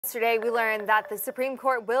Yesterday, we learned that the Supreme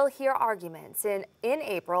Court will hear arguments in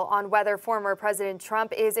April on whether former President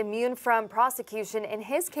Trump is immune from prosecution in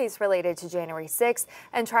his case related to January 6th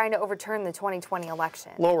and trying to overturn the 2020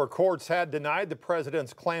 election. Lower courts had denied the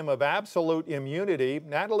president's claim of absolute immunity.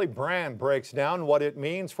 Natalie Brand breaks down what it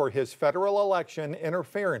means for his federal election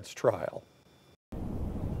interference trial.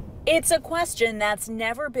 It's a question that's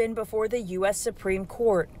never been before the U.S. Supreme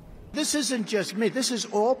Court. This isn't just me. This is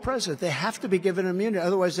all presidents. They have to be given immunity.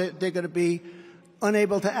 Otherwise, they're going to be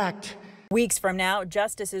unable to act. Weeks from now,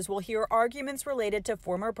 justices will hear arguments related to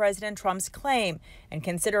former President Trump's claim and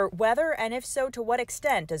consider whether, and if so, to what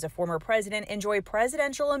extent does a former president enjoy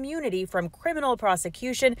presidential immunity from criminal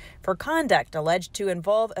prosecution for conduct alleged to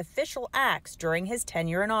involve official acts during his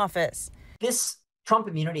tenure in office. This Trump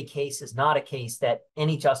immunity case is not a case that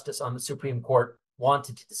any justice on the Supreme Court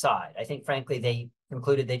wanted to decide. I think, frankly, they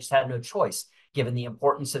concluded they just had no choice, given the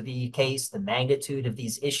importance of the case, the magnitude of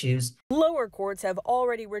these issues. Lower courts have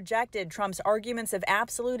already rejected Trump's arguments of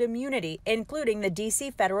absolute immunity, including the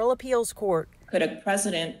D.C. Federal Appeals Court. Could a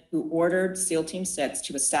president who ordered SEAL Team 6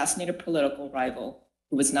 to assassinate a political rival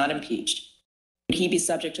who was not impeached, would he be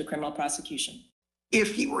subject to criminal prosecution?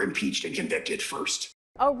 If he were impeached and convicted first.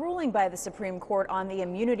 A ruling by the Supreme Court on the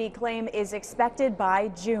immunity claim is expected by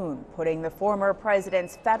June, putting the former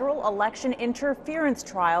president's federal election interference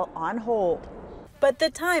trial on hold. But the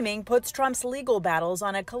timing puts Trump's legal battles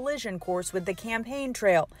on a collision course with the campaign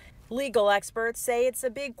trail. Legal experts say it's a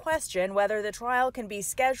big question whether the trial can be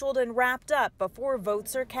scheduled and wrapped up before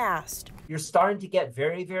votes are cast. You're starting to get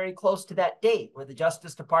very, very close to that date where the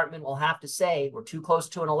Justice Department will have to say, we're too close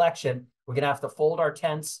to an election. We're going to have to fold our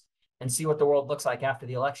tents and see what the world looks like after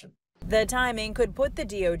the election. The timing could put the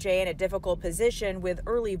DOJ in a difficult position, with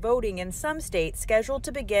early voting in some states scheduled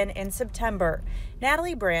to begin in September.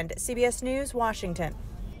 Natalie Brand, CBS News, Washington.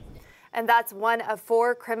 And that's one of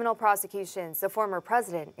 4 criminal prosecutions the former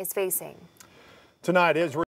president is facing. Tonight, Israel